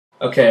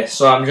Okay,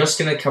 so I'm just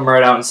gonna come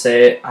right out and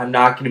say it. I'm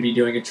not gonna be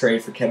doing a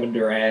trade for Kevin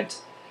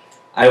Durant.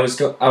 I was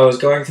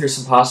going through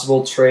some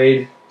possible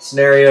trade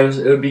scenarios.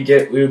 We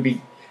would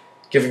be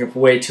giving up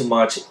way too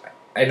much.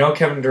 I know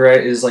Kevin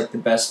Durant is like the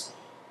best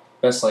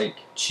like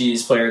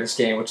cheese player in this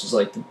game, which is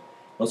like the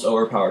most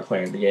overpowered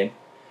player in the game.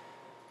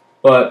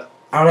 But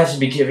I don't have to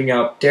be giving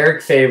up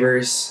Derek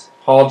Favors,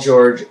 Paul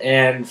George,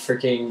 and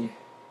freaking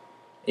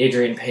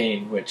Adrian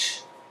Payne,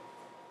 which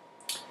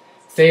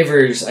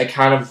Favors I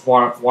kind of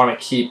want to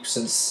keep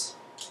since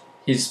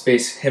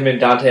him and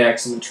Dante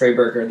Exum and Trey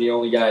Burke are the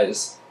only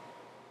guys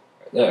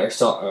that are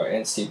still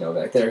and Steve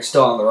Novak that are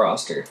still on the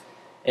roster,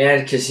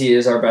 and because he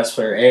is our best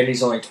player and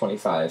he's only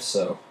 25,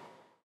 so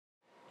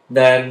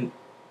then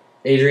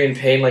Adrian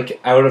Payne, like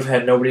I would have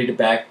had nobody to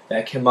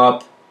back him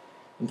up,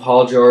 and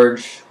Paul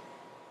George,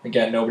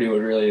 again nobody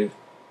would really.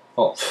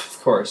 Well, of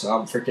course,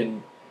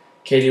 freaking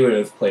Katie would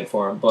have played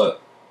for him,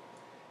 but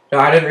no,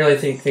 I didn't really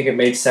think it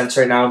made sense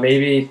right now.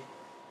 Maybe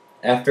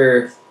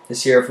after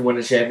this year, if we win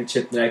a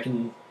championship, then I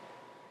can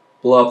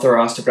blow up the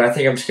roster, but I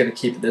think I'm just going to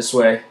keep it this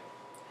way.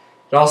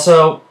 And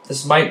also,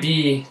 this might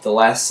be the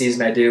last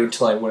season I do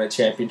until I win a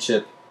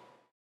championship.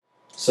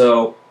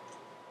 So,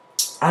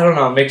 I don't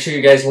know. Make sure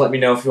you guys let me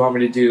know if you want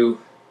me to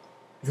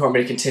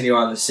continue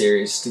on the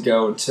series to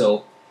go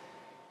until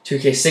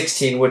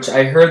 2K16, which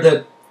I heard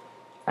that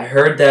I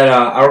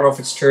don't know if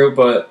it's true,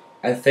 but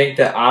I think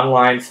that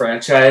online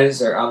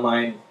franchise or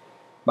online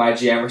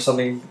MyGM or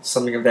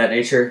something of that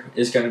nature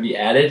is going to be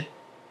added.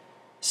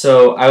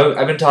 So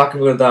I've been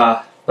talking with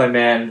my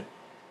man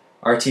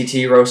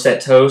RTT Roast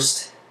at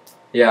Toast.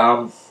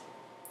 Yeah,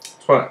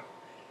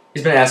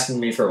 he's been asking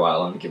me for a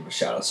while. I'm gonna give him a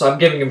shout out. So I'm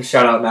giving him a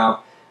shout out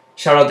now.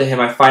 Shout out to him.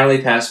 I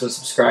finally passed with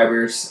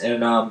subscribers,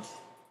 and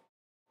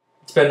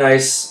it's been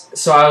nice.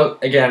 So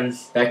again,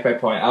 back to my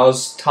point. I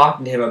was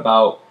talking to him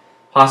about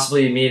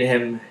possibly me and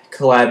him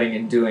collabing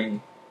and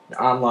doing an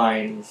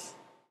online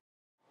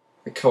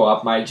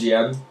co-op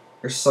MyGM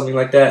or something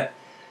like that.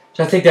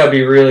 So I think that would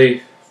be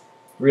really,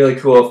 really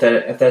cool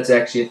if that's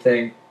actually a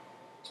thing.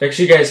 So make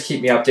sure you guys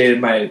keep me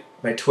updated.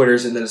 My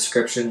Twitter's in the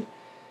description.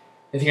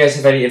 If you guys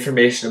have any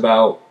information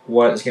about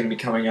what is going to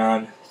be coming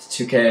on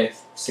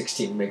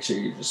 2K16, make sure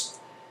you just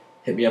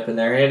hit me up in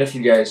there. And if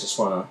you guys just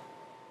want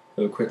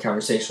to have a quick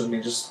conversation with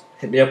me, just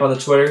hit me up on the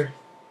Twitter.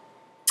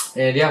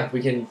 And yeah,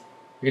 we can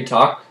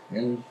talk,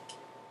 and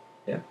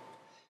yeah.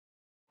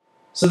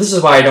 So this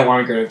is why I don't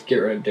want to get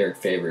rid of Derek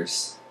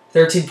Favors.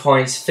 13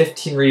 points,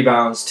 15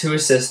 rebounds, 2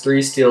 assists,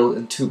 3 steals,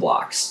 and 2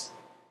 blocks.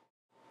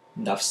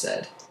 Enough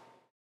said.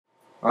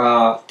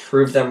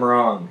 Prove them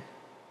wrong.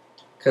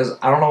 Because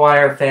I don't know why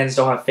our fans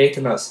don't have faith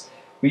in us.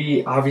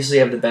 We obviously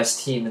have the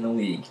best team in the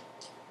league.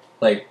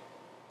 Like,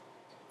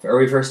 are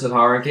we first in the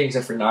power rankings?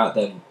 If we're not,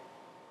 then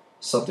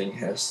something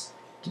has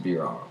to be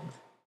wrong.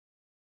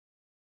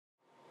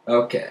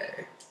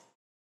 Okay.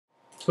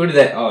 Who do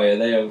they... Oh, yeah,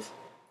 they have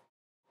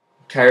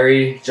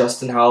Kyrie,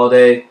 Justin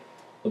Holiday,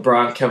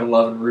 LeBron, Kevin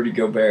Love, and Rudy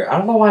Gobert. I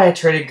don't know why I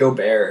traded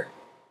Gobert.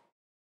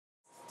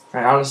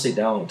 I honestly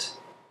don't.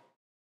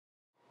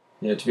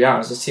 You know, to be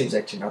honest, this team's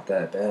actually not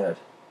that bad.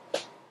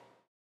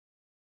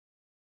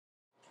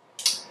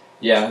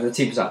 Yeah, the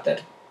team's not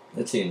that.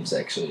 The team's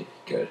actually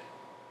good.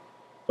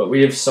 But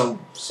we have so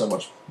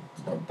much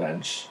more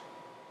bench.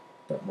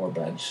 But more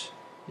bench.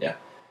 Yeah.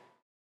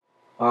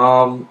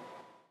 Yeah,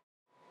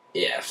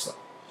 so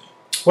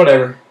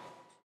whatever.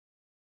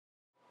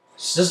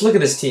 So just look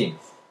at this team.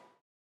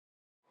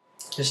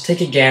 Just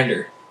take a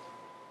gander.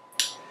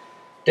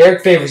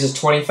 Derek Favors is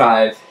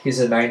 25. He's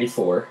a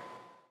 94.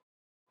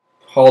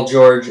 Paul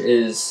George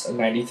is a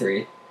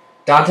 93.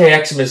 Dante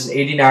Exum is an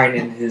 89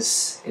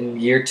 in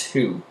year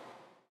 2.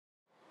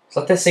 So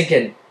let that sink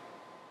in.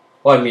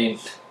 Well, I mean,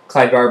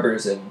 Clyde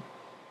Barber's in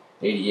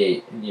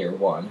 88 in year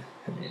 1.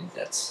 I mean,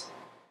 that's...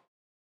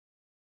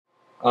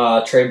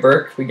 Trey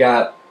Burke, we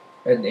got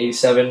an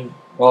 87.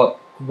 I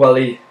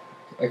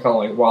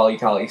call him like Wally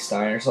Collie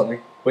Stein or something.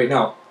 Wait,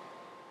 no.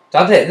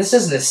 Dante, this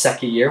isn't his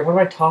second year. What am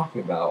I talking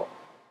about?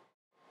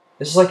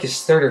 This is like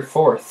his third or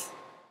fourth.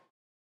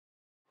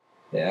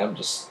 Yeah, I don't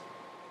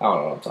know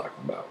what I'm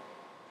talking about.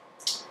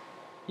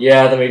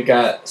 Yeah, then we've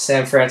got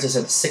Sam Francis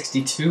at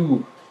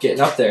 62, getting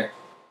up there.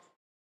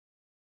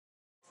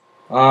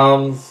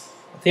 I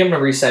think I'm going to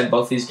re-sign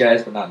both these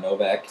guys, but not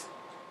Novak.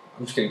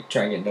 I'm just going to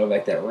try and get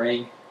Novak that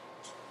ring.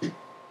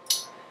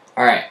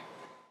 Alright.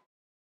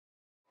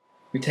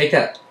 We take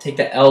that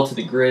L to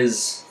the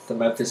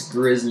Memphis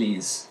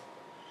Grizzlies.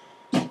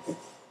 And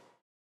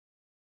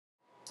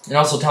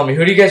also tell me,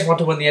 who do you guys want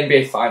to win the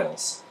NBA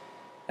Finals?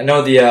 I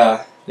know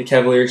the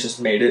Cavaliers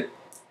just made it.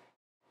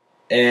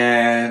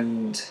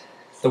 And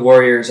the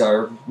Warriors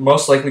are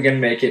most likely going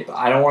to make it, but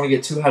I don't want to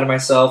get too ahead of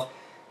myself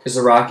because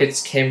the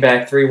Rockets came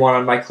back 3-1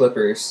 on my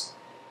Clippers,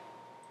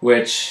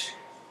 which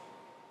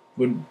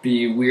would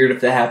be weird if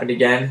that happened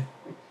again.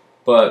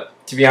 But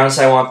to be honest,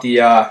 I want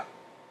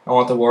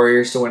the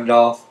Warriors to win it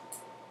all.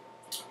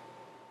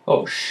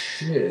 Oh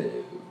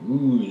shit!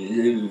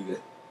 Ooh.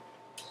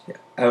 Yeah,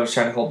 I was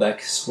trying to hold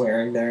back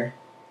swearing there,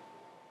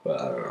 but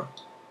I don't know.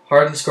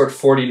 Harden scored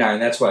 49.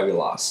 That's why we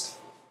lost.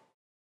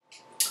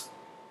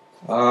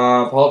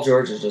 Paul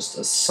George is just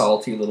a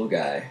salty little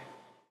guy.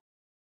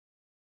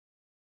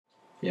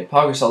 Yeah,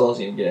 Pau Gasol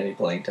doesn't even get any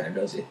playing time,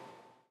 does he?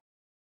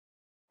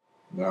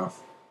 No.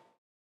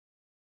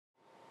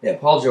 Yeah,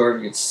 Paul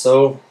George gets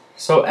so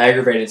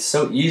aggravated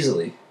so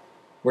easily.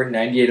 We're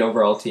 98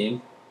 overall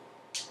team.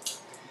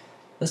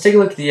 Let's take a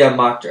look at the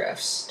mock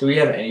drafts. Do we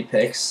have any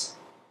picks?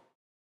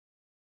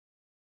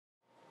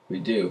 We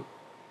do.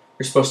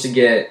 We're supposed to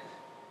get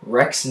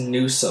Rex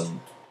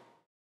Newsom.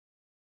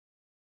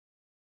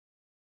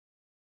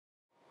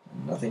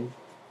 Nothing.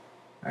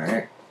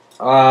 Alright.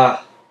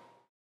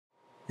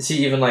 Is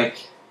he even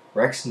like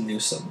Rex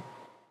Newsom?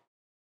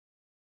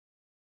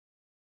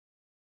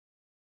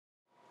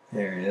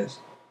 There it is.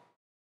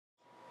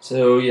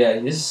 So yeah,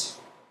 this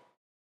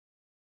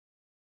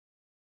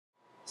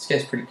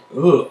guy's pretty.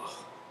 Ugh.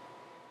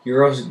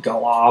 Euros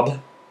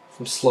Glob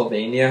from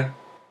Slovenia.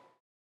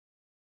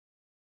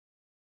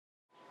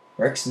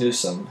 Rex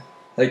Newsom.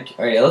 Like,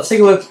 alright, let's take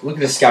a look at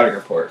his scouting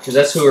report, because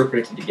that's who we're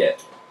predicted to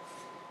get.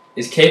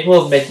 Is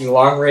capable of making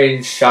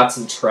long-range shots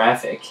in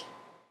traffic.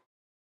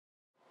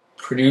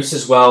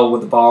 Produces well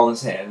with the ball in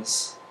his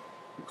hands.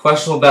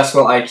 Questionable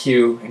basketball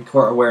IQ and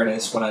court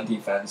awareness when on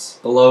defense.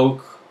 Below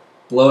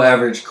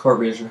average court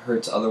vision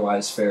hurts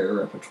otherwise fair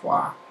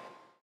repertoire.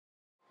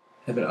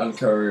 Haven't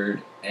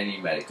uncovered any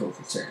medical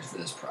concerns for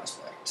this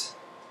prospect.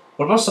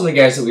 What about some of the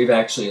guys that we've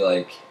actually,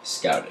 like,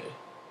 scouted?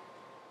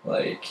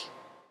 Like,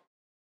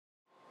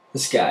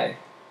 this guy,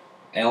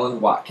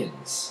 Alan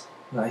Watkins.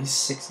 No, he's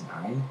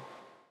 6'9".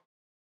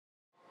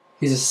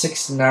 He's a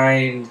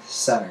 6'9"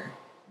 center.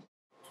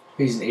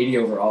 He's an 80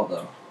 overall,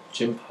 though.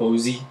 Jim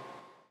Posey.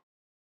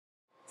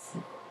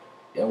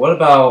 Yeah, what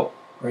about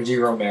Reggie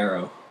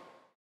Romero?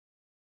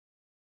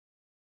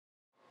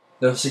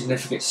 No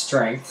significant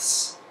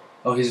strengths.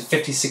 Oh, he's a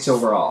 56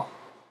 overall.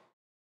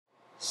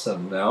 So,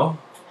 no.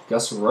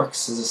 Gus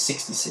Rooks is a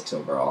 66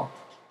 overall.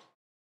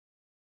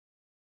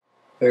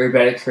 Very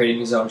bad at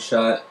creating his own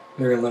shot.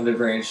 Very limited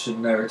range. Should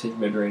never take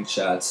mid-range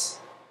shots.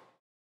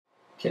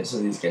 Okay, so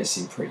these guys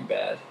seem pretty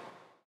bad.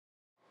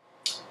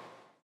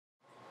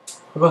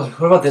 What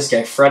about this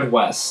guy, Fred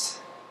West?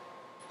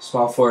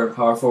 Small forward,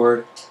 power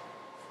forward.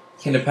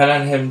 Can depend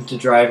on him to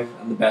drive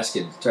to the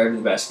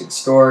basket,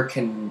 score.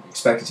 Can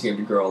expect his game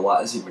to grow a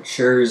lot as he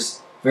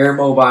matures. Very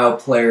mobile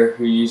player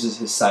who uses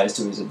his size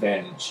to his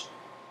advantage.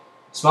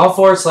 Small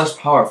forward /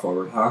 power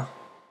forward, huh?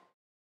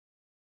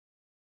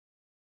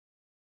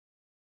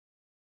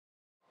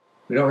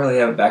 We don't really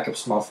have a backup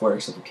small forward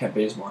except for Kent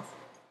Bazemore.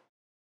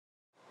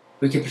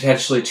 We could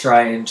potentially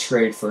try and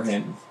trade for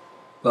him.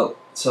 But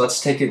so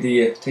let's take a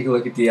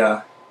look at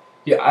the.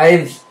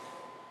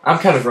 I'm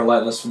kind of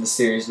relentless with the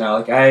series now.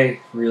 Like, I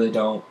really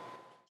don't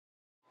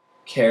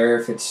care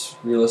if it's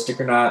realistic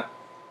or not.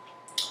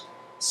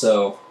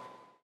 So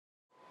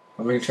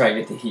I'm gonna try and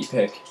get the Heat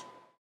pick.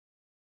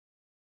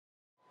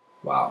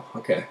 Wow.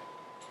 Okay.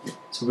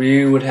 So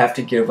we would have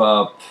to give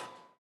up.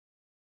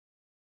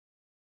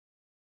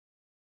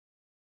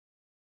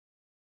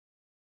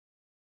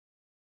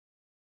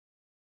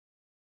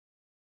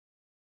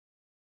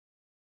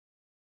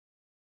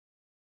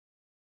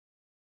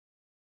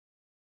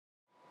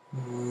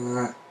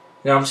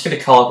 I'm just going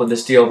to call up with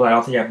this deal, but I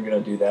don't think I'm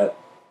going to do that.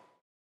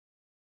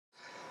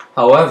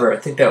 However, I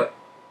think that...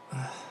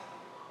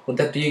 would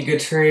that be a good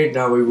trade?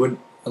 No, we wouldn't.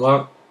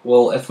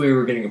 Well, if we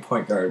were getting a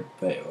point guard.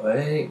 But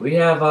wait, we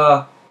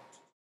have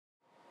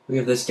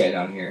this guy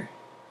down here.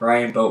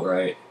 Ryan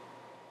Boatwright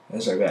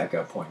as our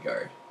backup point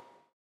guard.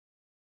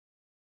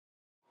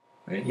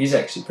 I mean, he's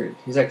actually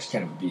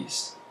kind of a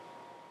beast.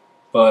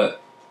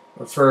 But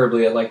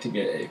preferably, I'd like to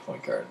get a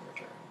point guard in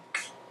return.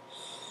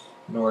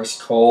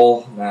 Norris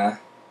Cole, nah.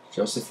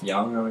 Joseph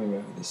Young, I don't even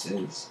know who this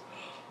is.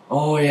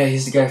 Oh yeah,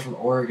 he's the guy from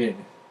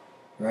Oregon.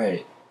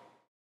 Right.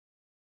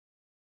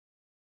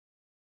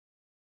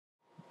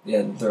 Yeah,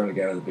 and throwing a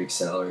guy with a big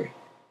salary.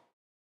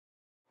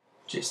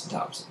 Jason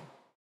Thompson.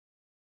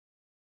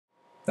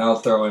 Now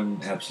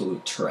throwing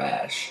absolute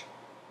trash.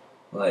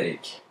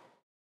 Like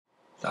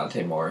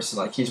Dante Morrison.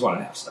 Like, he's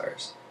 1.5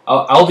 stars.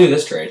 I'll do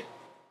this trade.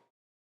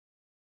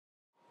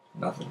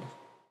 Nothing.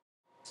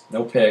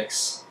 No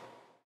picks.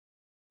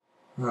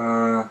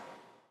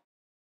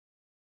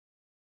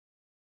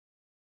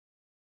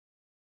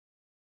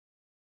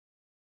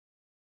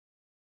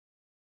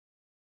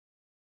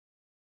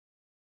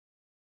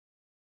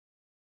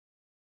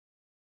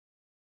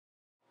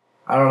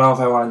 I don't know if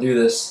I want to do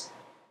this.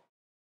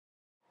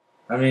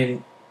 I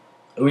mean,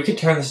 we could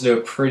turn this into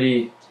a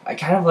pretty... I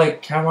kind of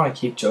want to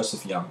keep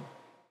Joseph Young.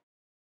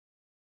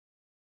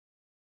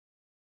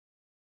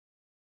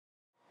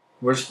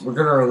 We're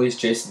gonna release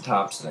Jason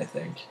Thompson, I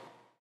think.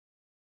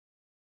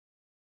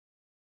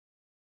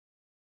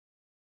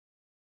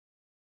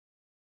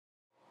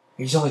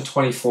 He's only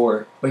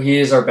 24, but he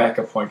is our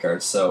backup point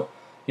guard. So,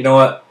 you know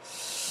what?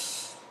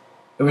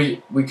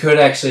 We could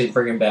actually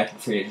bring him back in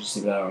free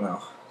agency, but I don't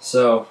know.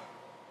 So,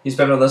 he's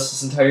been with us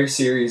this entire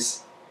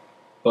series,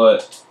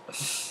 but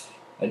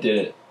I did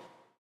it.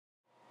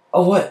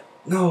 Oh, what?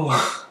 No.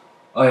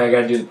 Oh yeah, I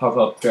gotta do the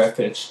pop-up draft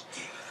pitch.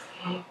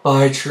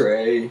 Bye,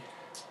 Trey.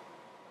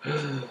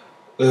 I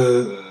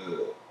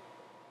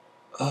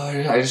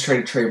just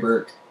traded Trey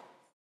Burke.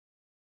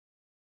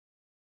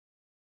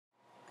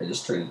 I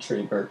just traded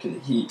Trey Burke to the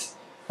Heat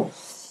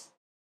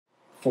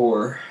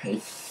for a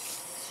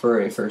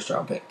first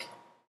round pick,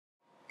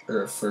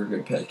 or for a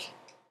good pick.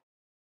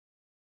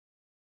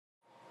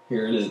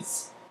 Here it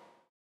is.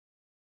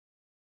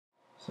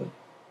 So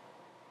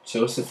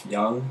Joseph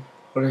Young.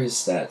 What are his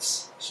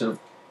stats?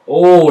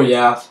 Oh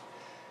yeah.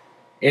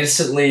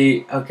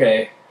 Instantly.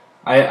 Okay.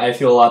 I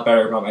feel a lot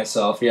better about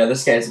myself. Yeah,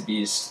 this guy's a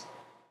beast.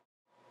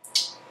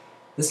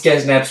 This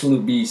guy's an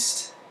absolute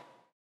beast.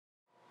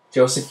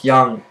 Joseph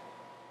Young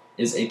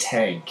is a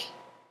tank.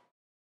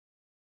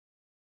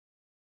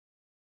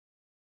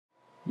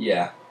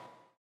 Yeah.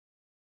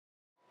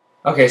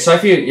 Okay, so I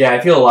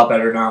feel a lot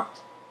better now.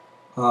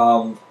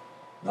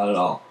 Not at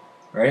all.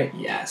 Right?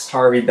 Yes.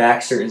 Harvey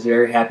Baxter is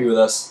very happy with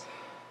us.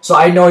 So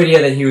I had no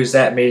idea that he was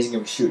that amazing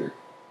of a shooter.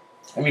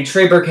 I mean,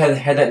 Trey Burke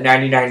had that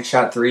 99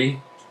 shot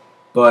three,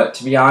 but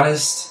to be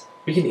honest,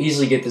 we can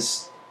easily get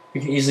this.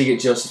 We can easily get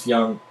Joseph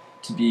Young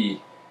to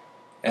be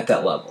at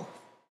that level.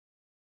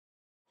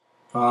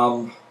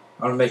 I'm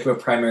gonna make him a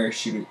primary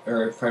shooting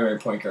or primary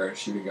point guard,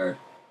 shooting guard.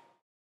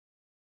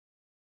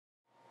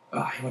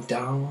 He went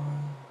down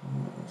one.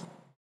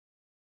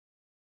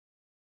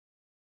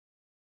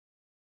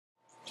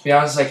 To be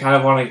honest, I kind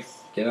of want to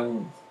get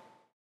him.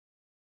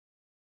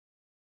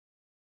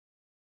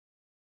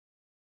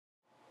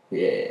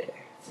 Yeah,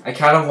 I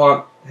kind of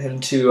want him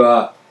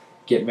to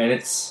get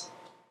minutes.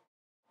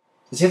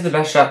 Does he have the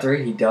best shot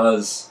three? He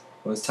does.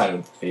 It was tied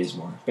with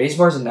Bazemore.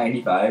 Bazemore's a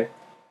 95.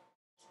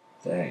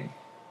 Dang.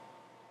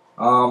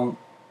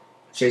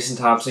 Jason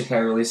Thompson, can I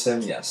release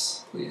him?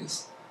 Yes,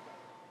 please.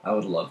 I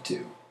would love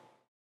to.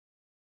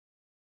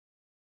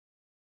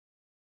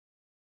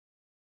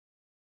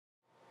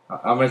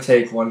 I'm gonna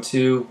take 1,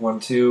 2, 1,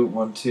 2,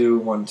 1, 2,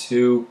 1,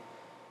 2,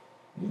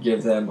 and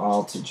give them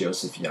all to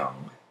Joseph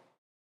Young.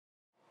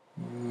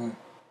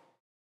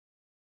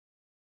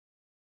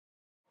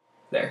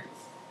 There.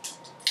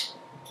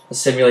 Let's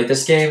simulate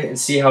this game and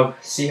see how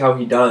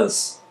he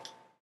does.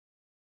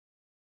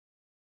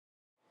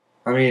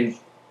 I mean,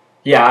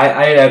 yeah,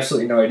 I had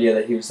absolutely no idea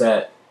that he was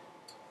that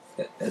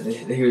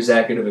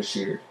good of a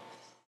shooter.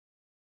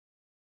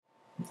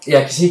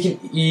 Yeah, because he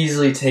can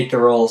easily take the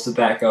roles to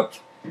back up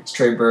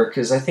Trey Burke.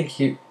 Because I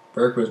think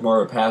Burke was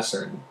more of a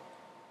passer,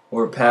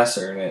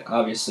 and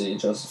obviously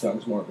Joseph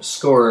Young's more of a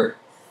scorer.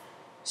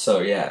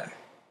 So yeah,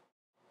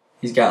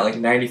 he's got like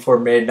 94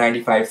 mid,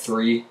 95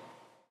 3.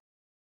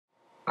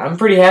 I'm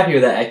pretty happy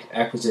with that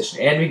acquisition,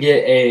 and we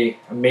get a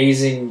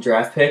amazing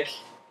draft pick.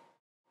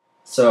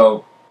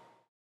 So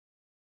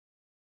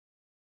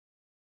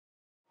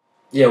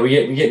yeah, we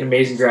get an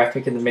amazing draft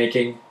pick in the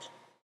making.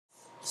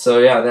 So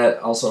yeah, that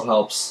also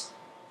helps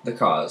the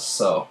cause.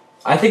 So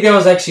I think that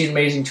was actually an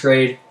amazing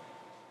trade.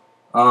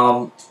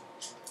 Not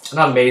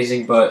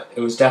amazing, but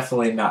it was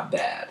definitely not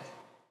bad.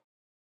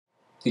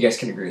 You guys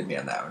can agree with me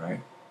on that one,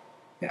 right?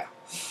 Yeah.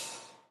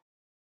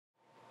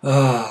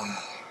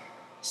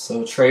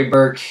 So Trey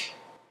Burke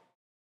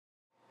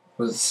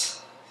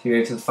he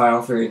made it to the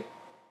final three,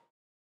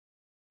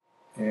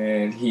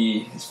 and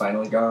he is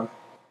finally gone.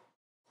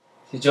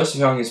 See, Joseph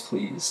Young is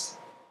pleased.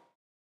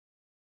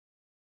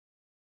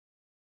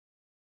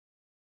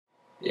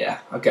 Yeah.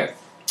 Okay.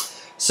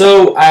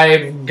 So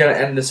I'm gonna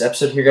end this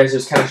episode here, guys. It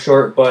was kind of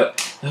short,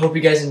 but I hope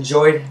you guys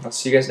enjoyed. I'll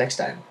see you guys next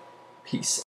time. Peace.